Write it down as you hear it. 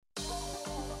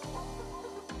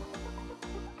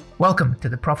Welcome to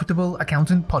the Profitable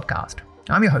Accountant Podcast.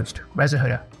 I'm your host, Reza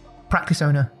Huda, practice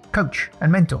owner, coach,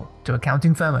 and mentor to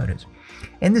accounting firm owners.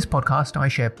 In this podcast, I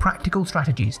share practical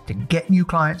strategies to get new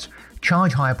clients,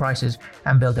 charge higher prices,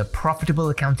 and build a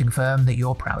profitable accounting firm that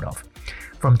you're proud of.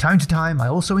 From time to time, I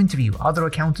also interview other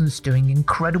accountants doing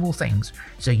incredible things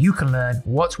so you can learn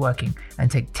what's working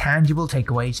and take tangible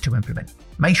takeaways to implement.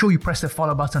 Make sure you press the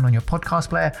follow button on your podcast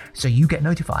player so you get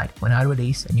notified when I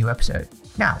release a new episode.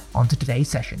 Now, on to today's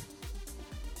session.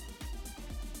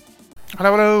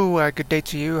 Hello, good day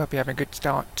to you. Hope you're having a good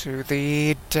start to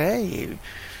the day.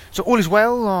 So all is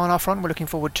well on our front. We're looking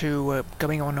forward to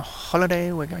going on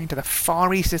holiday. We're going to the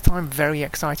Far East this time. Very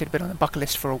excited. Been on the bucket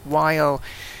list for a while.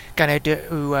 Going to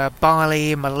do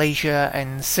Bali, Malaysia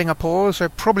and Singapore. So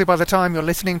probably by the time you're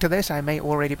listening to this, I may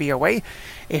already be away,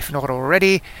 if not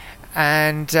already.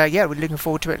 And we're looking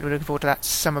forward to it. We're looking forward to that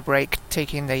summer break,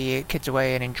 taking the kids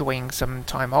away and enjoying some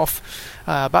time off.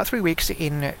 About 3 weeks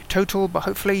in total, but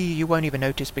hopefully you won't even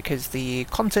notice because the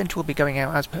content will be going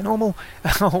out as per normal.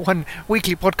 One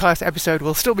weekly podcast episode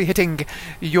will still be hitting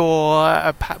your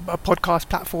podcast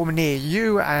platform near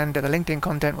you, and the LinkedIn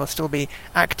content will still be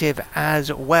active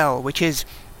as well, which is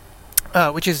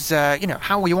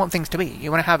how you want things to be.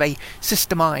 You want to have a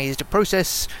systemized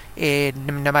process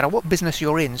no matter what business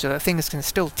you're in, so that things can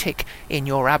still tick in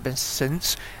your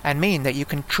absence and mean that you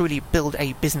can truly build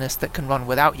a business that can run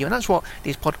without you. And that's what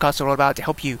these podcasts are all about, to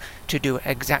help you to do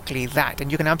exactly that. And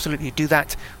you can absolutely do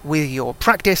that with your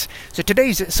practice. So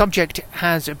today's subject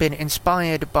has been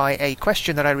inspired by a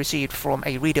question that I received from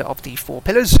a reader of the 4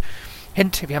 Pillars.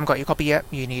 Hint, if you haven't got your copy yet,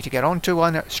 you need to get onto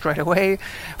one straight away.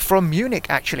 From Munich,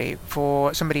 actually,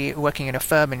 for somebody working in a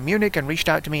firm in Munich, and reached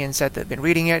out to me and said they'd been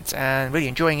reading it and really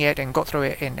enjoying it and got through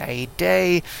it in a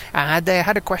day. And they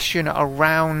had a question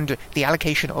around the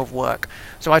allocation of work.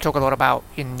 So I talk a lot about,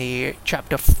 in the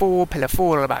chapter 4, pillar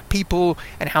 4, about people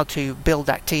and how to build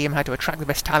that team, how to attract the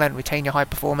best talent, retain your high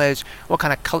performers, what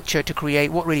kind of culture to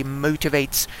create, what really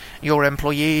motivates your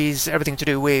employees, everything to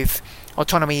do with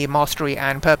autonomy, mastery,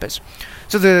 and purpose.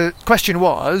 So the question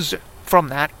was, from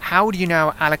that, how do you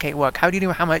now allocate work? How do you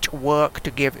know how much work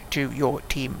to give to your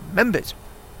team members?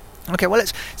 Okay, well,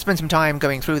 let's spend some time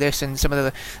going through this and some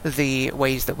of the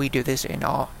ways that we do this in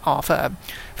our firm.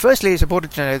 Firstly, it's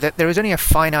important to know that there is only a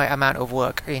finite amount of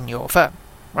work in your firm,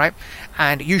 right?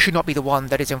 And you should not be the one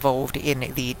that is involved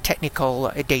in the technical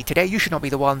day-to-day. You should not be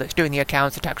the one that's doing the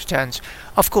accounts, the tax returns.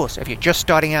 Of course, if you're just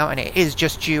starting out and it is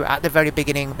just you at the very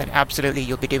beginning, then absolutely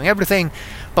you'll be doing everything.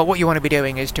 But what you want to be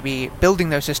doing is to be building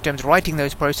those systems, writing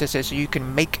those processes so you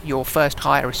can make your first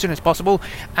hire as soon as possible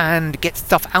and get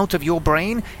stuff out of your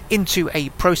brain into a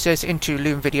process, into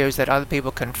Loom videos that other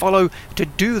people can follow to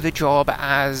do the job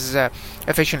as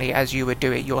efficiently as you would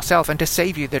do it yourself, and to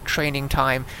save you the training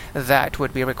time that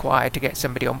would be required to get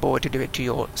somebody on board to do it to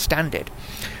your standard.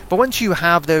 But once you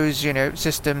have those,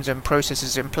 systems and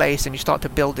processes in place and you start to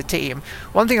build a team,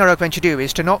 one thing I recommend you do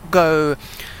is to not go...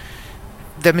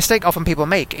 The mistake often people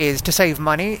make is to save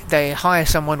money, they hire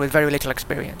someone with very little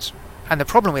experience. And the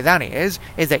problem with that is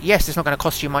that yes, it's not going to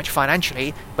cost you much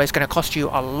financially, but it's going to cost you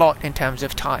a lot in terms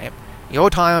of time. Your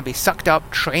time will be sucked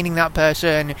up training that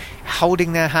person,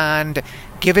 holding their hand,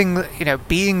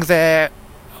 being there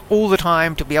all the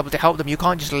time to be able to help them. You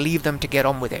can't just leave them to get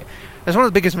on with it. That's one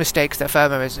of the biggest mistakes that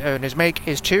firm owners make,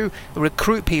 is to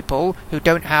recruit people who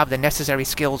don't have the necessary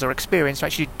skills or experience to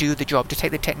actually do the job, to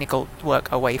take the technical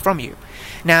work away from you.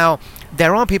 Now,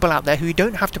 there are people out there who you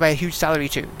don't have to pay a huge salary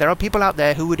to. There are people out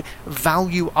there who would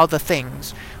value other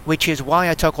things, which is why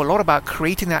I talk a lot about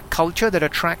creating that culture that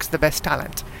attracts the best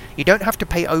talent. You don't have to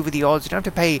pay over the odds. You don't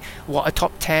have to pay what a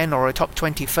top 10 or a top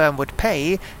 20 firm would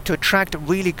pay to attract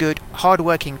really good,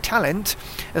 hard-working talent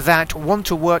that want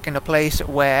to work in a place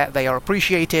where they are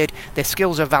appreciated, their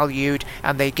skills are valued,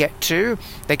 and they get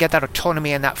that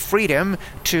autonomy and that freedom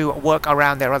to work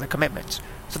around their other commitments.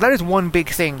 So that is one big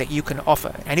thing that you can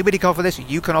offer. Anybody can offer this.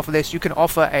 You can offer this. You can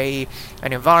offer an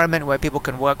environment where people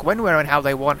can work when, where, and how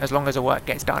they want, as long as the work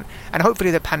gets done. And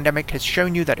hopefully the pandemic has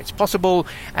shown you that it's possible.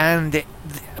 And the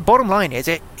bottom line is,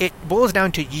 it boils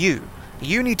down to you.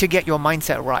 You need to get your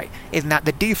mindset right, in that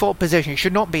the default position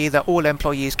should not be that all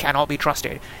employees cannot be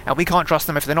trusted. And we can't trust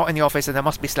them if they're not in the office, and they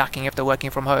must be slacking if they're working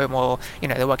from home, or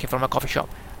they're working from a coffee shop.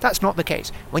 That's not the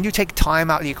case. When you take time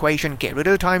out of the equation, get rid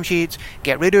of the timesheets,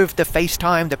 get rid of the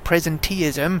FaceTime, the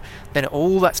presenteeism, then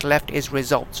all that's left is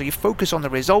results. So you focus on the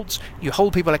results, you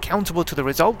hold people accountable to the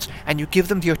results, and you give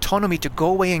them the autonomy to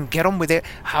go away and get on with it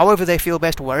however they feel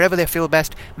best, wherever they feel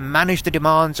best, manage the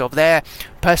demands of their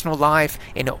personal life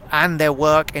and their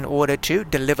work in order to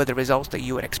deliver the results that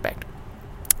you would expect.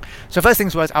 So first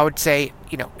things first, I would say,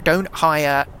 don't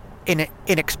hire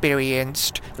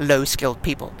inexperienced, low-skilled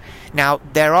people. Now,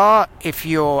 there are, if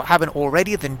you haven't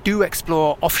already, then do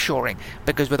explore offshoring,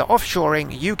 because with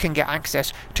offshoring, you can get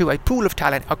access to a pool of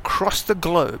talent across the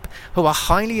globe who are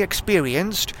highly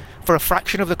experienced for a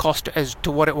fraction of the cost as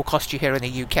to what it will cost you here in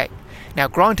the UK. Now,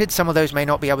 granted, some of those may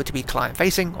not be able to be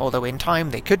client-facing, although in time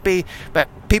they could be, but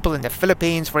people in the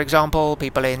Philippines, for example,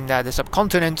 people in the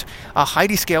subcontinent are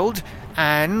highly skilled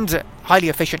and highly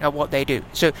efficient at what they do.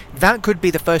 So that could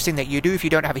be the first thing that you do if you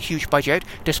don't have a huge budget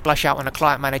to splash out on a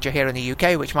client manager here in the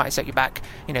UK, which might set you back,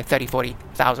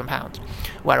 £30,000-40,000.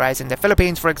 Whereas in the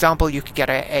Philippines, for example, you could get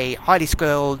a highly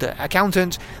skilled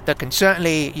accountant that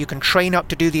you can train up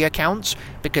to do the accounts,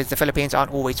 because the Philippines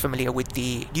aren't always familiar with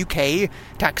the UK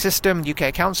tax system, UK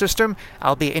account system,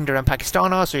 albeit India and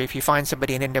Pakistan are. So if you find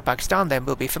somebody in India, Pakistan, then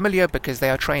will be familiar because they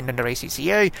are trained under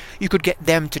ACCA. You could get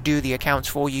them to do the accounts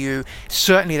for you.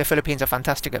 Certainly the Philippines are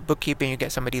fantastic at bookkeeping. You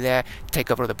get somebody there to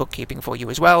take over the bookkeeping for you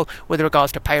as well. With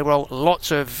regards to payroll,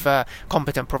 lots of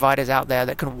competent providers out there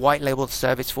that can white label the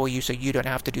service for you, so you don't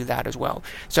have to do that as well.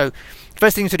 So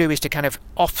first thing to do is to kind of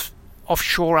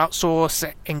offshore,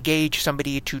 outsource, engage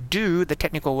somebody to do the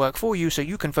technical work for you, so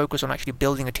you can focus on actually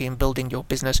building a team, building your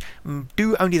business,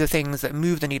 do only the things that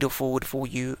move the needle forward for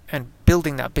you, and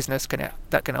building that business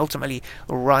that can ultimately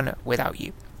run without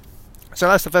you. So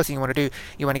that's the first thing you want to do.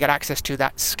 You want to get access to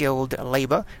that skilled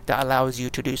labor that allows you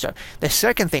to do so. The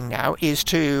second thing now is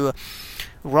to,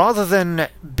 rather than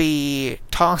be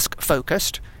task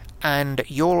focused and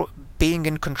you're being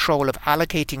in control of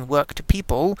allocating work to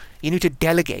people, you need to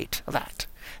delegate that.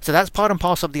 So that's part and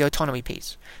parcel of the autonomy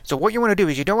piece. So what you want to do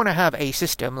is, you don't want to have a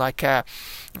system like a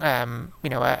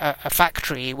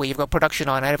factory where you've got production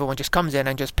line and everyone just comes in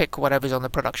and just pick whatever's on the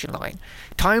production line.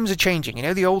 Times are changing.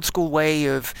 The old school way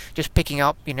of just picking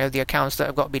up, the accounts that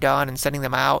have got to be done and sending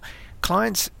them out.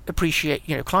 Clients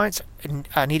clients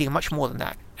are needing much more than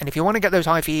that. And if you want to get those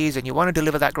high fees and you want to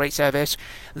deliver that great service,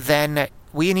 then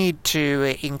we need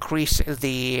to increase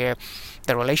the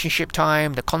relationship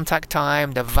time, the contact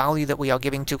time, the value that we are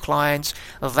giving to clients,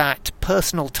 that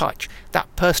personal touch,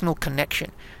 that personal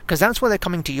connection. Because that's what they're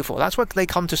coming to you for. That's what they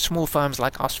come to small firms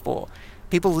like us for.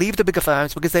 People leave the bigger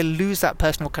firms because they lose that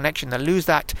personal connection. They lose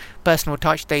that personal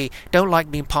touch. They don't like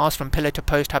being passed from pillar to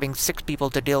post, having 6 people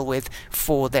to deal with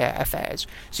for their affairs.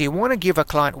 So you want to give a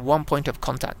client one point of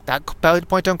contact. That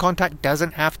point of contact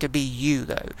doesn't have to be you,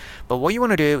 though. But what you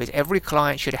want to do is, every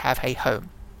client should have a home.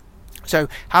 So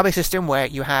have a system where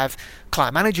you have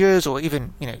client managers, or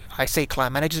even, I say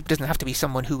client managers, it doesn't have to be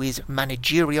someone who is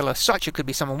managerial as such. It could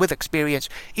be someone with experience.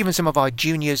 Even some of our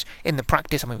juniors in the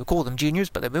practice, we call them juniors,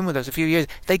 but they've been with us a few years,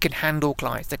 they can handle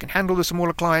clients. They can handle the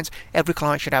smaller clients. Every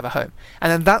client should have a home.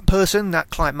 And then that person, that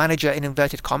client manager in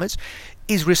inverted commas,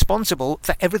 is responsible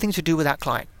for everything to do with that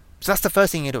client. So that's the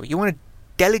first thing you do. You want to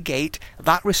delegate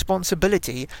that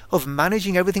responsibility of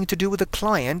managing everything to do with the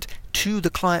client to the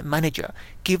client manager.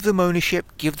 Give them ownership,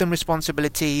 give them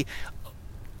responsibility,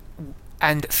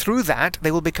 and through that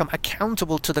they will become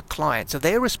accountable to the client. So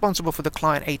they're responsible for the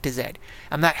client A to Z,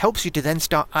 and that helps you to then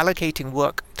start allocating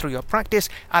work through your practice,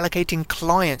 allocating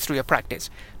clients through your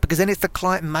practice, because then it's the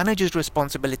client manager's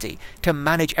responsibility to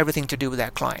manage everything to do with their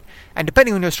client. And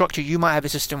depending on your structure, you might have a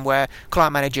system where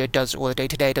client manager does all the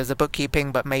day-to-day, does the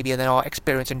bookkeeping, but maybe they're not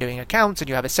experienced in doing accounts, and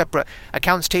you have a separate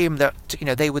accounts team that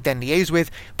they would then liaise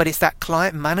with. But it's that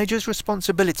client manager's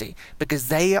responsibility, because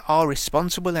they are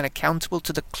responsible and accountable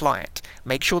to the client.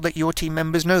 Make sure that your team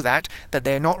members know that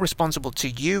they're not responsible to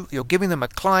you. You're giving them a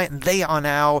client. They are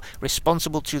now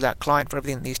responsible to that client for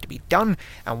everything that needs to be done,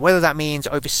 and whether that means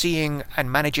overseeing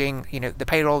and managing the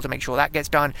payroll to make sure that gets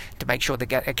done, to make sure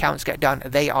the accounts get done,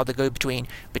 they are the go-between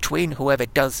between whoever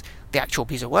does the actual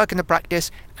piece of work in the practice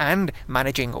and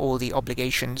managing all the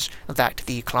obligations that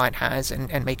the client has,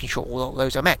 and making sure all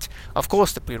those are met. Of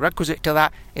course, the prerequisite to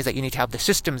that is that you need to have the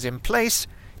systems in place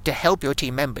to help your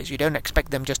team members. You don't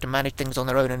expect them just to manage things on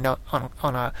their own and not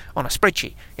on a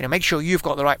spreadsheet. Make sure you've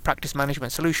got the right practice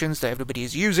management solutions that everybody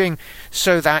is using,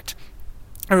 so that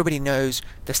everybody knows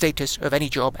the status of any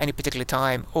job, any particular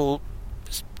time. All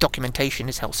documentation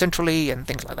is held centrally and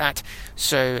things like that,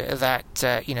 so that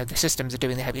the systems are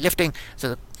doing the heavy lifting, so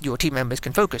that your team members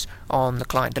can focus on the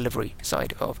client delivery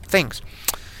side of things.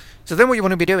 So then what you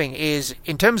want to be doing is,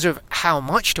 in terms of how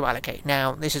much to allocate,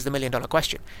 now this is the $1 million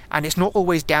question, and it's not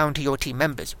always down to your team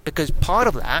members, because part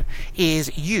of that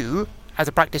is you, as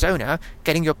a practice owner,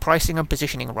 getting your pricing and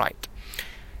positioning right.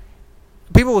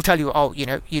 People will tell you,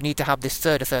 you need to have this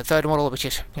third model, which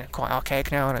is quite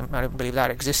archaic now, and I don't believe that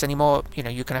exists anymore.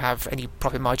 You can have any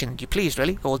profit margin that you please,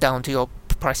 really, all down to your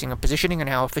pricing and positioning and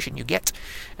how efficient you get,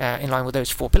 in line with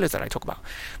those 4 pillars that I talk about.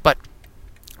 But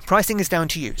pricing is down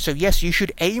to you. So yes, you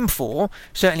should aim for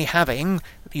certainly having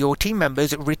your team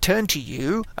members return to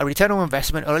you a return on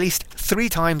investment or at least 3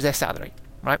 times their salary.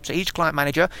 Right, so each client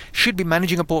manager should be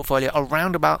managing a portfolio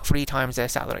around about 3 times their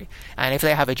salary, and if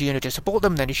they have a junior to support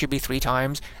them, then it should be 3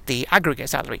 times the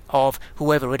aggregate salary of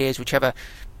whoever it is, whichever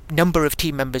number of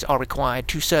team members are required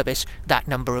to service that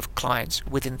number of clients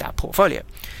within that portfolio.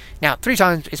 Now, 3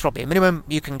 times is probably a minimum.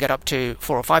 You can get up to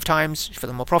 4 or 5 times for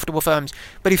the more profitable firms,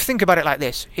 but if you think about it like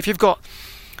this, if you've got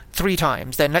 3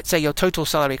 times, then let's say your total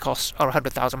salary costs are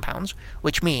 £100,000,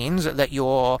 which means that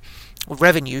your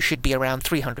revenue should be around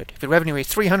 300. If your revenue is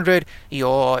 300,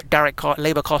 your direct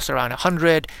labor costs are around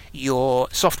 100, your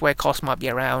software costs might be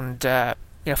around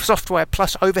for software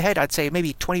plus overhead, I'd say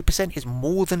maybe 20% is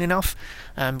more than enough.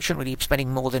 You shouldn't really be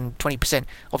spending more than 20%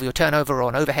 of your turnover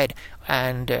on overhead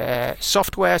and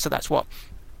software, so that's what?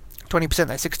 20%,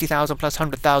 that's 60,000 plus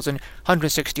 100,000,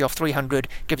 160 off 300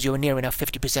 gives you a near enough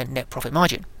 50% net profit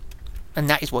margin. And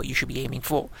that is what you should be aiming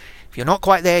for. If you're not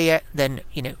quite there yet, then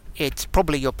it's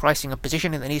probably your pricing and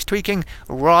positioning that needs tweaking,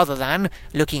 rather than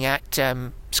looking at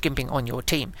skimping on your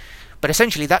team. But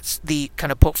essentially, that's the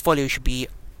kind of portfolio you should be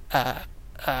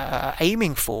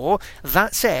aiming for.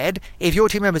 That said, if your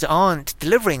team members aren't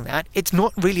delivering that, it's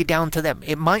not really down to them.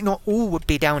 It might not all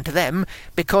be down to them,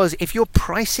 because if your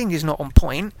pricing is not on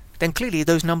point, then clearly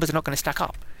those numbers are not going to stack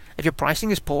up. If your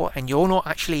pricing is poor and you're not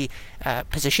actually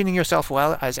positioning yourself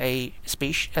well as a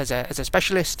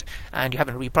specialist, and you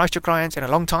haven't repriced your clients in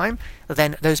a long time,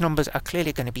 then those numbers are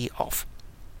clearly going to be off.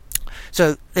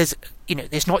 So there's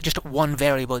not just one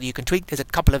variable you can tweak. There's a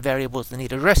couple of variables that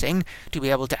need addressing to be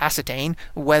able to ascertain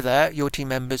whether your team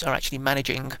members are actually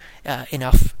managing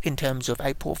enough in terms of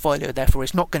a portfolio. Therefore,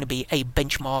 it's not going to be a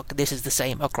benchmark. This is the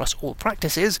same across all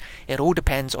practices. It all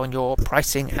depends on your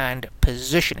pricing and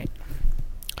positioning.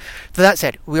 So that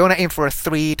said, we want to aim for a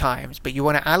 3 times, but you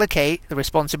want to allocate the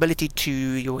responsibility to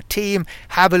your team.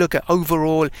 Have a look at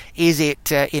overall, is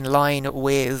it in line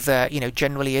with,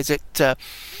 generally, is it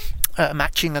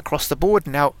matching across the board?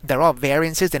 Now, there are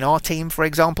variances in our team, for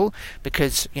example,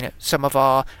 because some of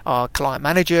our client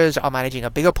managers are managing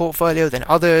a bigger portfolio than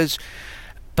others.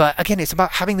 But again, it's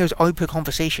about having those open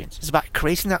conversations. It's about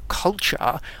creating that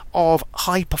culture of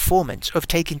high performance, of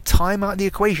taking time out of the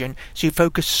equation so you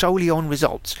focus solely on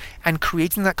results, and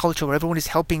creating that culture where everyone is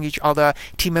helping each other,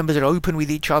 team members are open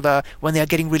with each other. When they are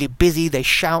getting really busy, they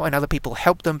shout and other people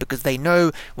help them, because they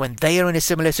know when they are in a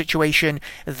similar situation,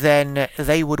 then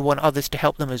they would want others to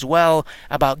help them as well.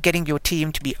 About getting your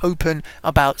team to be open,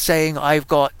 about saying, I've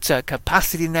got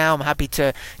capacity now, I'm happy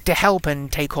to help and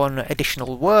take on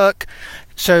additional work.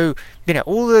 So,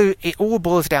 it all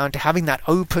boils down to having that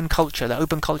open culture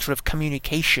of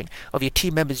communication, of your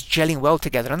team members gelling well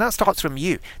together. And that starts from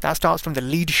you. That starts from the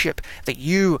leadership that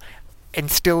you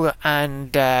instill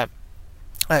and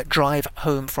drive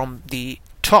home from the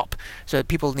top. So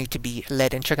people need to be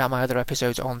led, and check out my other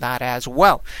episodes on that as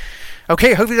well.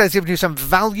 Okay, hopefully that's given you some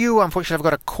value. Unfortunately,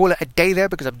 I've got to call it a day there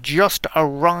because I've just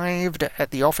arrived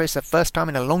at the office, the first time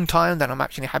in a long time that I'm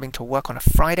actually having to work on a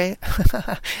Friday.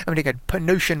 I'm doing a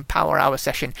Notion Power Hour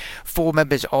session for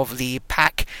members of the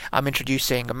pack. I'm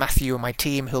introducing Matthew and my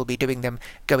team who'll be doing them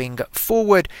going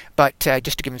forward, but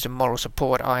just to give him some moral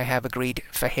support, I have agreed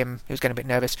for him, who's getting a bit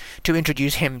nervous, to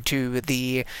introduce him to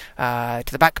the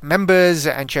back members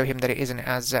and show him that it isn't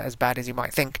as bad as you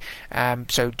might think.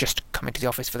 So just come into the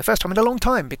office for the first time in a long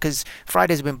time, because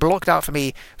Fridays have been blocked out for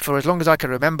me for as long as I can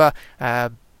remember.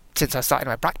 Since I started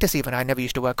my practice, even I never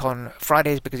used to work on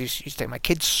Fridays because I used to take my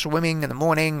kids swimming in the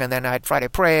morning, and then I had Friday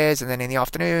prayers, and then in the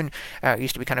afternoon it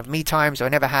used to be kind of me time. So I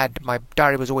never had, my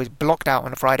diary was always blocked out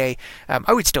on a Friday.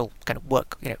 I would still kind of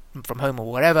work, from home or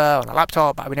whatever on a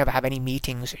laptop, but I would never have any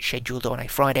meetings scheduled on a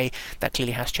Friday. That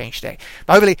clearly has changed today.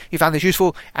 But hopefully you found this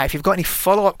useful. If you've got any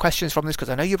follow-up questions from this, because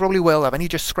I know you probably will, I've only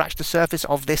just scratched the surface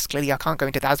of this. Clearly I can't go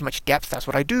into that as much depth. That's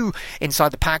what I do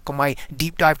inside the pack on my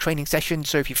deep dive training session.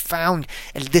 So if you found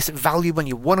this valuable and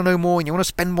you want to know more and you want to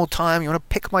spend more time, you want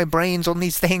to pick my brains on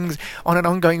these things on an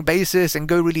ongoing basis and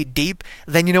go really deep,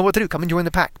 then you know what to do. Come and join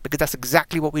the pack, because that's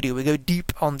exactly what we do. We go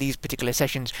deep on these particular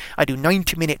sessions. I do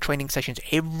 90-minute training sessions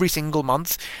every single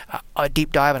month, a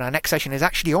deep dive, and our next session is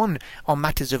actually on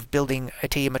matters of building a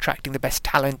team, attracting the best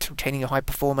talent, retaining your high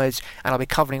performers, and I'll be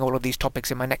covering all of these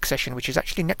topics in my next session, which is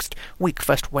actually next week,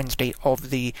 first Wednesday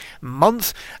of the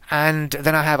month. And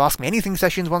then I have Ask Me Anything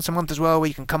sessions once a month as well, where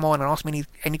you can come on and ask me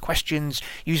any questions,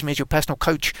 use me as your personal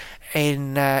coach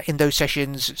in those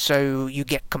sessions, so you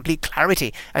get complete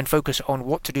clarity and focus on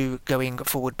what to do going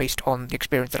forward based on the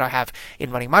experience that I have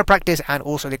in running my practice, and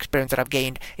also the experience that I've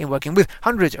gained in working with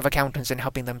hundreds hundreds of accountants and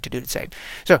helping them to do the same.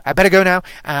 So I better go now.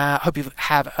 Hope you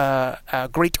have a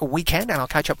great weekend, and I'll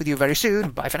catch up with you very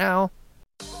soon. Bye for now.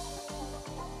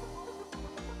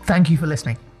 Thank you for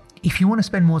listening. If you want to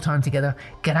spend more time together,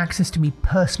 get access to me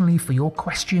personally for your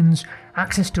questions,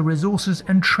 access to resources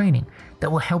and training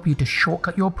that will help you to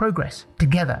shortcut your progress,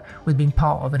 together with being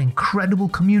part of an incredible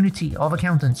community of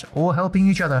accountants all helping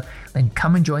each other, then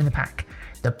come and join the pack,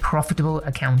 the Profitable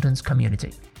Accountants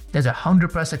Community. There's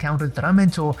 100+ accountants that I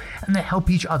mentor, and they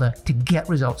help each other to get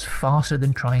results faster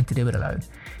than trying to do it alone.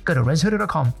 Go to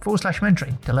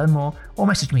reshuda.com/mentoring to learn more, or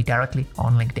message me directly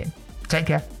on LinkedIn. Take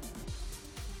care.